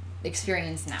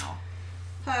experience now.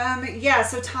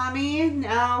 So Tommy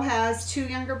now has 2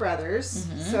 younger brothers.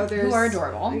 So there's who are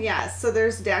adorable. Yes. So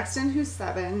there's Daxton, who's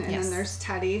 7, and then there's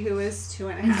Teddy, who is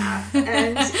 2.5.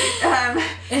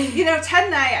 And Ted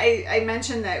and I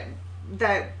mentioned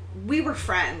that we were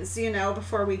friends,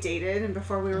 before we dated and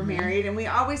before we were married, and we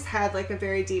always had like a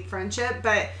very deep friendship.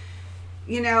 But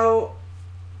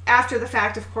after the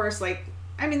fact, of course,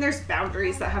 there's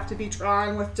boundaries that have to be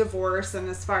drawn with divorce, and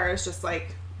as far as just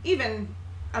like even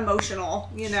emotional,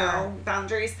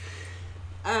 boundaries,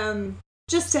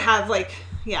 just to have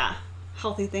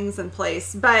healthy things in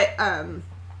place. But Ted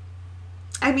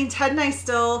and I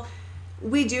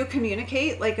we do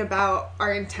communicate about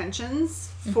our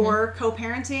intentions for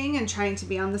co-parenting and trying to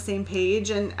be on the same page,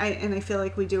 and I feel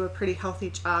like we do a pretty healthy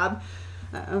job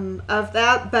of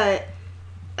that. But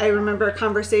I remember a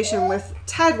conversation with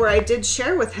Ted where I did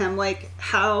share with him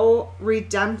how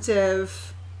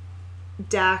redemptive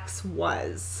Dax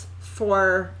was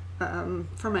for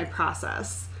my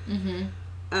process.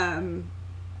 And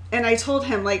I told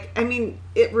him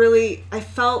it really, I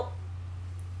felt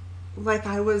like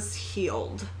I was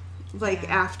healed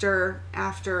after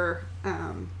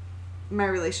my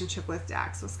relationship with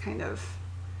Dax was kind of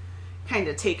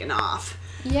taken off.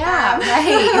 Yeah,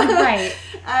 right.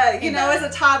 As a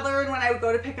toddler, and when I would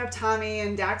go to pick up Tommy,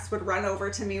 and Dax would run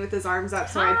over to me with his arms up,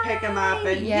 so I'd pick him up,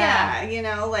 and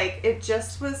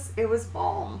it was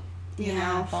balm,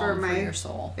 balm for your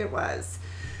soul. It was.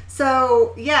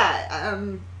 So,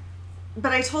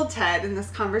 but I told Ted in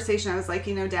this conversation, I was like,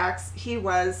 Dax, he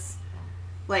was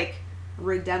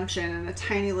redemption and a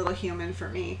tiny little human for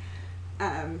me.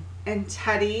 And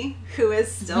Teddy, who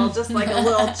is still just a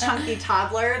little chunky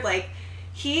toddler,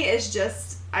 he is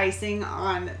just icing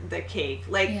on the cake,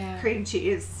 cream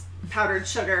cheese, powdered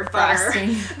sugar, butter,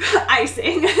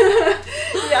 icing.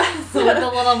 With a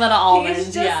little bit of almond.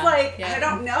 He's just I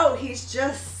don't know, he's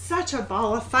just such a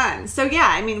ball of fun. So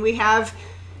we have,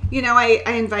 I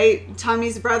invite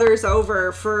Tommy's brothers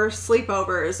over for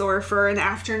sleepovers or for an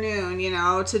afternoon,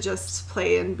 to just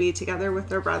play and be together with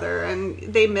their brother. And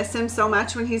they miss him so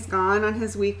much when he's gone on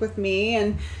his week with me.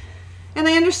 And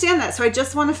I understand that. So I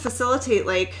just want to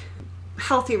facilitate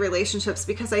healthy relationships,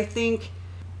 because I think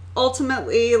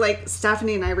ultimately,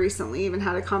 Stephanie and I recently even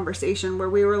had a conversation where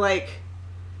we were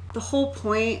the whole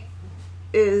point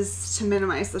is to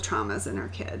minimize the traumas in our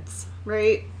kids,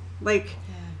 right?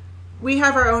 We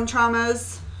have our own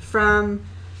traumas from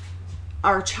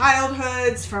our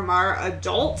childhoods, from our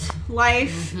adult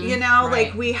life,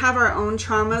 right. We have our own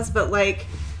traumas, but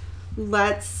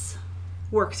let's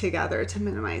work together to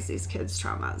minimize these kids'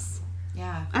 traumas.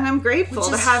 Yeah. And I'm grateful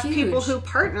to have people who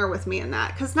partner with me in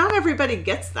that, because not everybody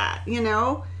gets that,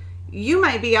 You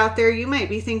might be out there, you might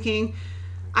be thinking,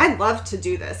 I'd love to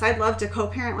do this. I'd love to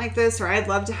co-parent like this, or I'd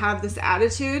love to have this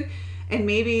attitude. And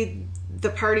maybe the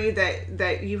party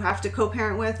that you have to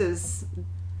co-parent with is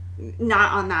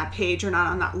not on that page or not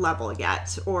on that level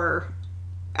yet, or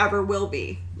ever will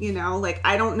be,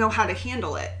 I don't know how to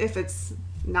handle it if it's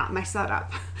not my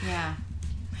setup. Yeah.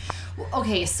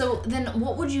 Okay, so then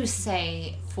what would you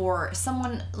say for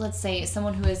someone, let's say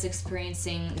someone who is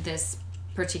experiencing this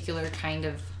particular kind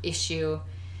of issue,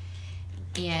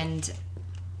 and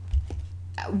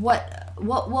what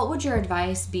would your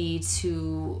advice be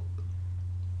to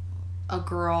a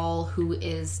girl who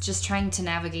is just trying to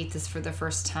navigate this for the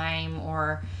first time,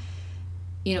 or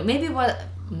maybe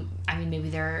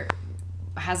there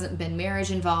hasn't been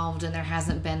marriage involved and there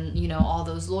hasn't been all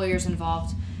those lawyers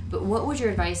involved, but what would your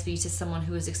advice be to someone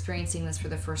who is experiencing this for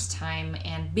the first time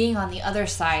and being on the other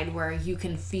side where you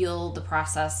can feel the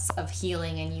process of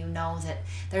healing and that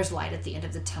there's light at the end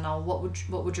of the tunnel? What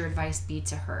would your advice be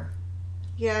to her?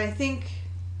 Yeah, I think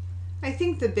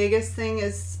the biggest thing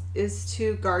is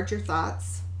to guard your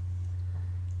thoughts.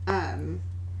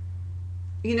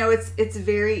 It's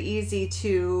very easy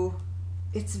to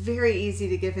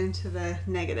give into the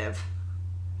negative.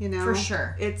 For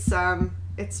sure.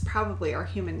 It's probably our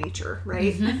human nature,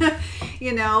 right?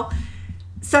 Mm-hmm.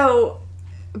 So,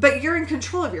 but you're in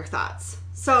control of your thoughts.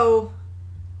 So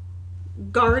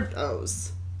guard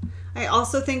those. I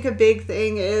also think a big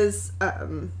thing is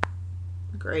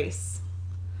grace.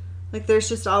 There's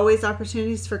just always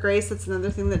opportunities for grace. That's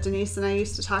another thing that Denise and I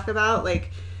used to talk about.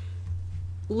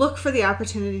 Look for the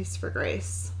opportunities for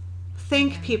grace.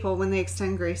 thank people when they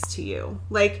extend grace to you.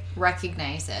 Like,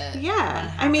 recognize it.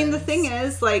 Yeah. I mean, the thing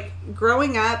is, like,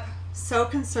 growing up so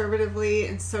conservatively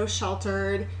and so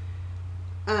sheltered,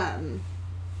 I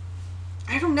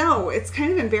don't know. It's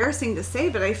kind of embarrassing to say,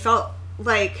 but I felt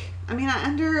like, I mean,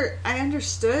 I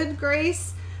understood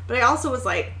grace, but I also was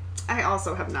like, I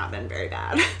also have not been very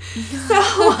bad. So,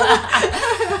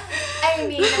 I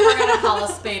mean, we're going to call a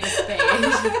spade a spade.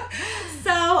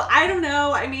 So, I don't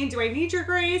know. I mean, do I need your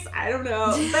grace? I don't know.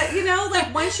 But, you know,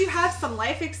 like, once you have some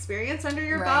life experience under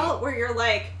your belt where you're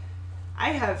like, I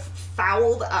have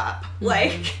fouled up. Mm-hmm.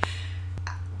 Like,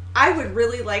 I would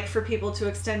really like for people to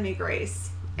extend me grace.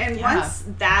 And once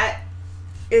that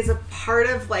is a part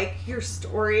of, like, your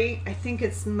story, I think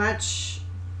it's much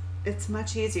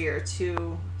easier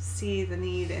to see the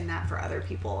need in that for other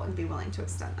people and be willing to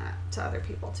extend that to other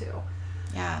people too.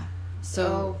 Yeah.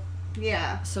 So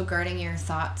guarding your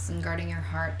thoughts and guarding your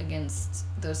heart against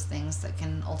those things that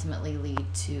can ultimately lead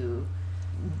to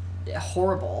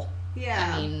horrible.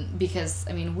 Yeah. I mean, because,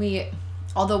 I mean,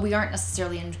 although we aren't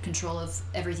necessarily in control of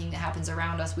everything that happens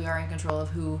around us, we are in control of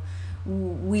who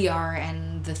we are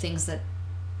and the things that,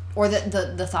 or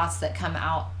the thoughts that come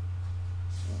out,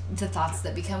 the thoughts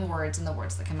that become words and the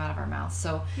words that come out of our mouth.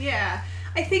 So yeah,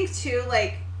 I think too,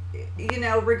 like, you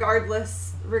know,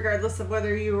 regardless of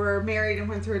whether you were married and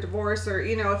went through a divorce, or,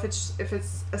 you know, if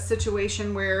it's a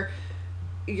situation where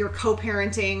you're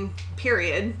co-parenting,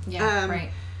 period. Yeah,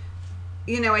 right.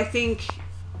 You know, I think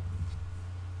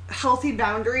healthy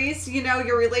boundaries, you know,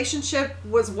 your relationship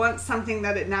was once something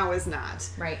that it now is not.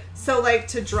 Right. So, like,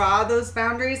 to draw those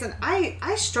boundaries, and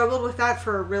I struggled with that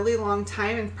for a really long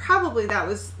time, and probably that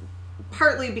was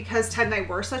partly because Ted and I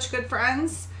were such good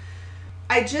friends.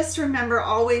 I just remember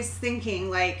always thinking,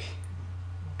 like,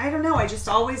 I don't know, I just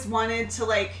always wanted to,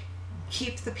 like,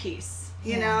 keep the peace,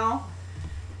 you know?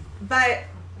 But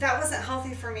that wasn't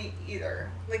healthy for me either.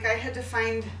 Like, I had to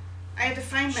find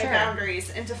my boundaries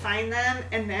and define them,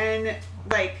 and then,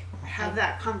 like, have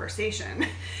that conversation.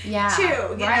 Yeah.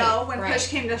 Too, you know, when push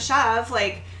came to shove,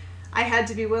 like, I had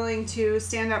to be willing to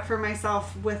stand up for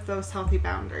myself with those healthy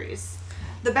boundaries.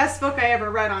 The best book I ever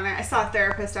read on it, I saw a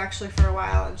therapist actually for a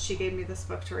while, and she gave me this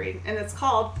book to read, and it's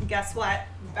called, guess what?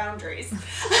 Boundaries.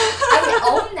 I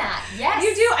own that. Yes.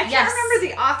 You do? I can't remember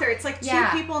the author. It's like two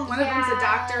people, and one of them's a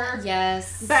doctor.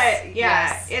 Yes. But,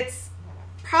 it's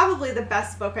probably the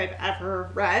best book I've ever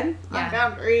read on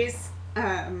boundaries.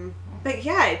 But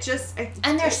yeah,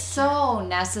 and they're so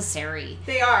necessary.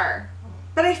 They are.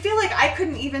 But I feel like I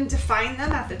couldn't even define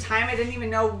them at the time. I didn't even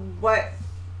know what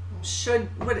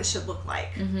it should look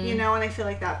like. Mm-hmm. You know, and I feel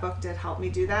like that book did help me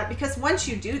do that, because once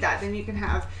you do that, then you can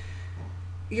have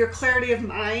your clarity of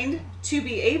mind to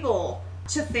be able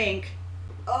to think,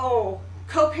 oh,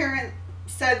 co-parent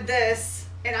said this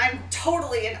and I'm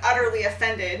totally and utterly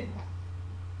offended,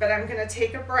 but I'm going to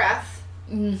take a breath.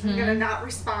 Mm-hmm. I'm going to not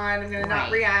respond. I'm going to not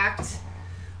react.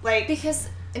 Like, because,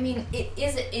 I mean, it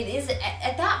is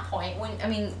at that point when, I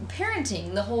mean,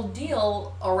 parenting, the whole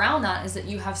deal around that is that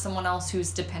you have someone else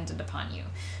who's dependent upon you.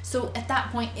 So at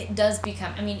that point, it does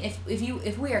become, I mean,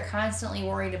 if we are constantly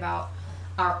worried about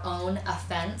our own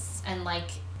offense, and,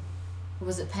 like,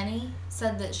 was it Penny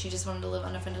said that she just wanted to live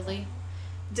unoffendedly?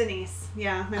 Denise,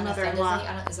 yeah, my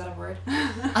mother-in-law. Is that a word?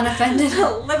 Unoffended?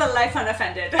 Live a life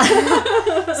unoffended.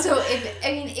 So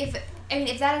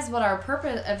if that is what our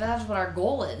purpose, if that is what our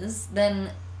goal is,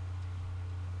 then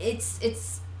it's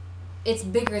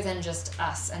bigger than just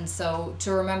us. And so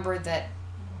to remember that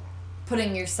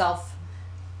putting yourself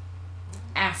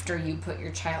after you put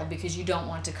your child, because you don't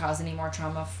want to cause any more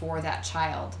trauma for that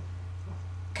child,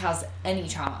 cause any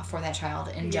trauma for that child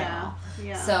in general.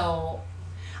 Yeah. So,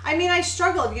 I mean, I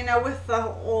struggled, you know, with the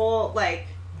whole, like,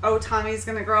 oh, Tommy's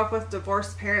going to grow up with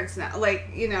divorced parents now. Like,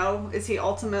 you know, is he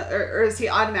or is he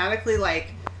automatically,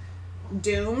 like,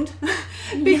 doomed?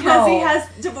 Because he has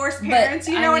divorced parents,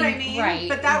 you know what I mean? Right.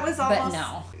 But that was almost... But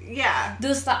no. Yeah.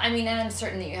 Those thoughts, I mean, and I'm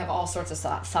certain that you have all sorts of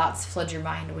thoughts flood your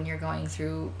mind when you're going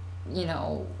through, you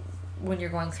know, when you're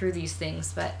going through these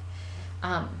things. But,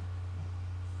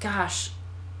 gosh,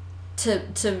 to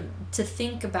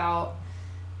think about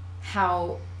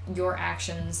how your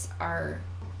actions are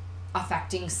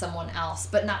affecting someone else,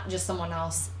 but not just someone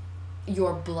else,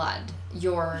 your blood,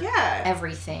 your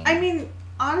everything. I mean,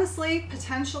 honestly,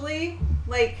 potentially,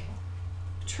 like,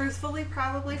 truthfully,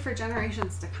 probably for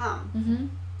generations to come.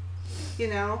 Mm-hmm. You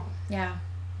know? Yeah.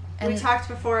 And we talked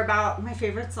before about my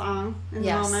favorite song in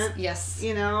the moment. Yes.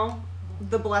 You know,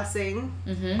 The Blessing.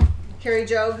 Mm-hmm. Carrie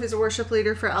Jobe, who's a worship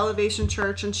leader for Elevation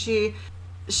Church, and she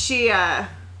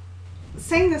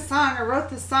sang this song, or wrote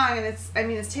this song, and it's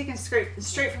taken straight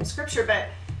from scripture, but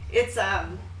it's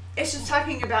it's just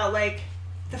talking about, like,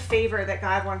 the favor that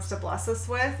God wants to bless us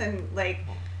with. And, like,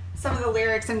 some of the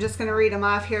lyrics, I'm just going to read them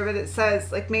off here, but it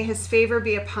says, like, may his favor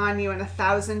be upon you in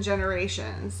 1,000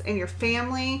 generations, and your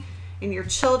family, and your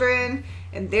children,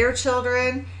 and their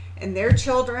children, and their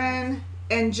children,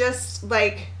 and just,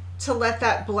 like, to let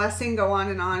that blessing go on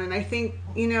and on. And I think,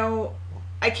 you know,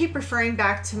 I keep referring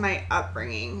back to my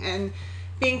upbringing and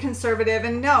being conservative,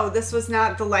 and no, this was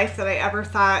not the life that I ever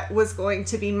thought was going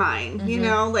to be mine. Mm-hmm. You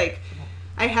know, like,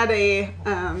 I had a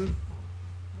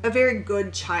very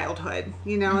good childhood,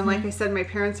 you know, mm-hmm. and like I said, my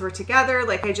parents were together.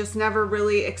 Like, I just never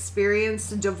really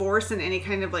experienced divorce in any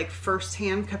kind of, like,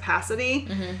 firsthand capacity.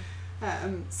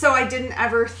 Mm-hmm. So I didn't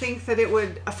ever think that it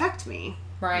would affect me.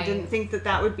 Right. I didn't think that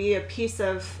that would be a piece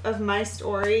of my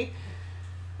story.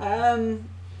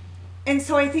 And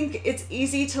so I think it's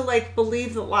easy to, like,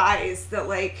 believe the lies that,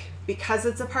 like, because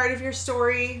it's a part of your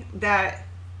story that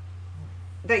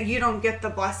you don't get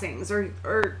the blessings, or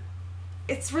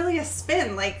it's really a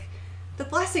spin. Like, the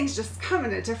blessings just come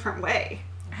in a different way.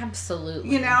 Absolutely.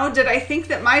 You know, did I think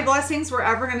that my blessings were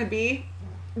ever going to be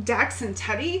Dax and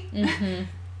Teddy? Mm-hmm.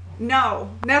 No,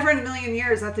 never in a million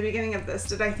years at the beginning of this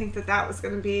did I think that that was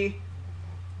going to be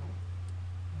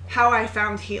how I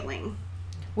found healing.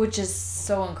 Which is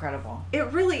so incredible.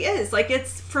 It really is. Like,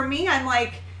 it's, for me, I'm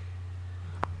like,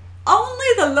 only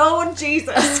the Lord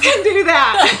Jesus can do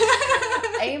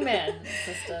that. Amen,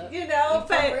 sister. You know,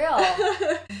 for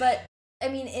real. But, I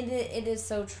mean, it is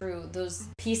so true. Those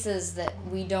pieces that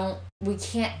we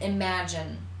can't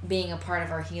imagine being a part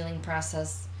of our healing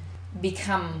process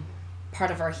become part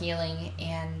of our healing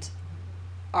and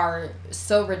are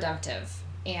so redemptive.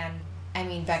 And I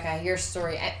mean, Becca, your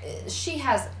story,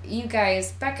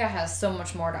 Becca has so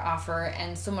much more to offer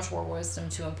and so much more wisdom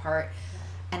to impart.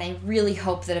 And I really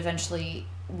hope that eventually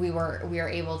we are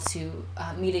able to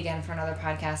meet again for another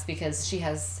podcast,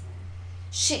 because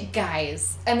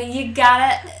guys, I mean, you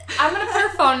gotta, I'm going to put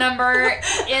her phone number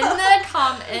in the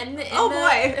in the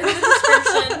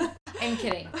description. I'm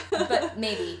kidding, but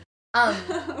maybe.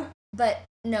 But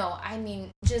no, I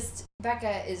mean, just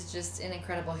Becca is just an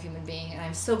incredible human being, and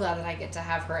I'm so glad that I get to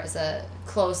have her as a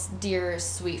close, dear,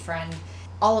 sweet friend.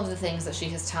 All of the things that she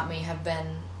has taught me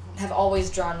have always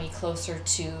drawn me closer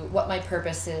to what my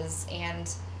purpose is,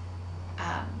 and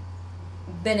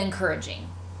been encouraging.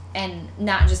 And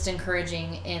not just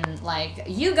encouraging in, like,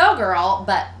 you go girl,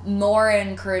 but more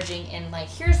encouraging in, like,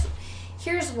 here's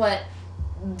what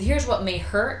may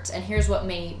hurt, and here's what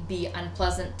may be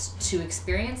unpleasant to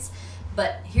experience,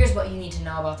 but here's what you need to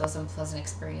know about those unpleasant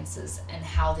experiences and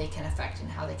how they can affect and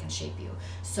how they can shape you.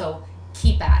 So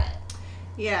keep at it.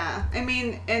 Yeah. I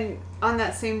mean, and on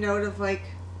that same note of, like,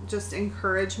 just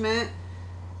encouragement,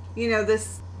 you know,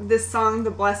 this song,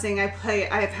 The Blessing, I've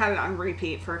had it on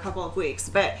repeat for a couple of weeks,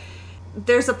 but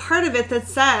there's a part of it that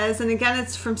says, and again,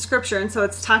 it's from scripture, and so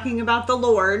it's talking about the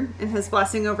Lord and his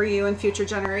blessing over you and future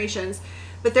generations.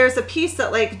 But there's a piece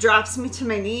that, like, drops me to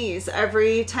my knees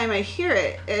every time I hear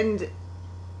it. And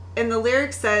the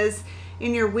lyric says,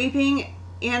 in your weeping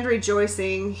and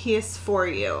rejoicing, he is for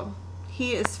you.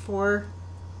 He is for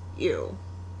you.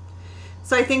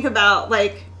 So I think about,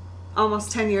 like,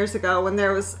 almost 10 years ago when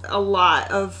there was a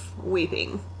lot of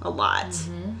weeping. A lot.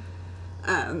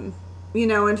 Mm-hmm. You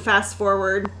know, and fast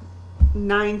forward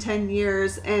 9-10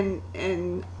 years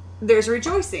and there's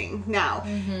rejoicing now.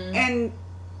 Mm-hmm. And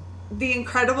the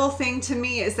incredible thing to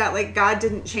me is that, like, God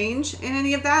didn't change in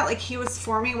any of that. Like, he was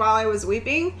for me while I was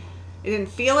weeping. I didn't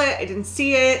feel it. I didn't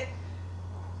see it.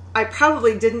 I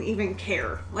probably didn't even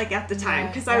care, like, at the time,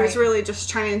 because I was really just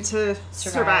trying to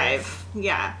survive.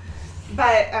 Yeah.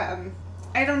 But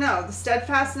I don't know. The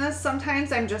steadfastness,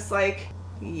 sometimes I'm just like,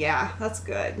 yeah, that's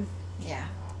good. Yeah.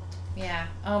 Yeah.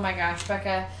 Oh my gosh,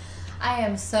 Becca. I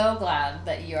am so glad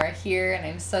that you are here, and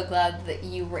I'm so glad that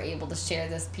you were able to share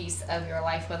this piece of your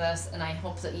life with us, and I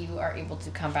hope that you are able to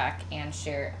come back and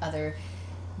share other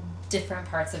different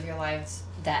parts of your lives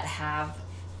that have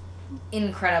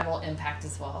incredible impact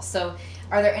as well. So,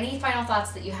 are there any final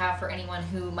thoughts that you have for anyone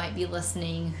who might be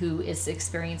listening who is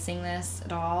experiencing this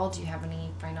at all? Do you have any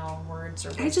final words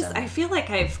or wisdom? I feel like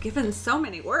I've given so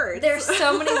many words. There's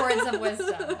so many words of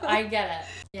wisdom. I get it.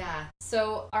 Yeah.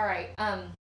 So, all right.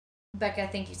 Becca,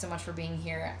 thank you so much for being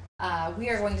here. We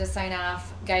are going to sign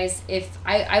off, guys. If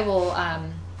I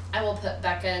will put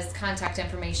Becca's contact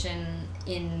information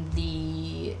in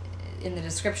the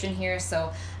description here.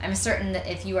 So I'm certain that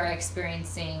if you are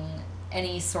experiencing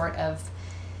any sort of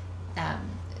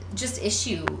just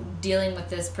issue dealing with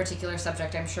this particular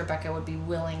subject, I'm sure Becca would be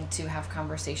willing to have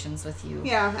conversations with you.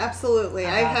 Yeah, absolutely.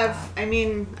 I have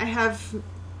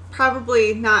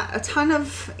probably not a ton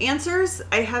of answers.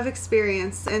 I have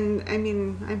experience, and I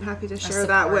mean, I'm happy to share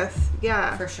that with,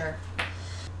 For sure.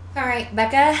 All right,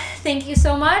 Becca, thank you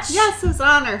so much. Yes, it was an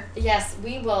honor. Yes,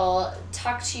 we will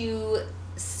talk to you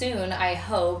soon. I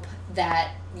hope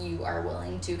that you are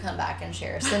willing to come back and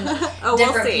share some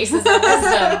different pieces of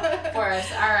wisdom for us.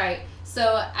 All right.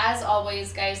 So, as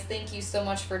always, guys, thank you so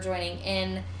much for joining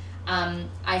in.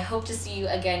 I hope to see you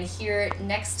again here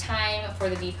next time for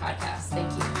the Bee Podcast.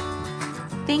 Thank you.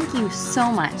 Thank you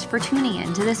so much for tuning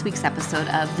in to this week's episode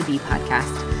of the Bee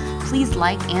Podcast. Please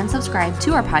like and subscribe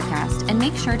to our podcast and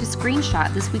make sure to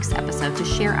screenshot this week's episode to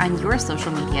share on your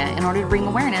social media in order to bring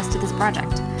awareness to this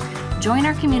project. Join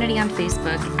our community on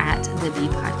Facebook at the Bee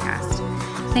Podcast.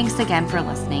 Thanks again for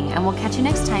listening, and we'll catch you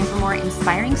next time for more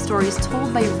inspiring stories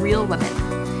told by real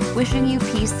women. Wishing you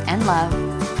peace and love,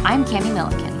 I'm Cami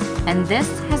Milliken, and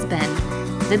this has been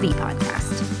the Bee Podcast.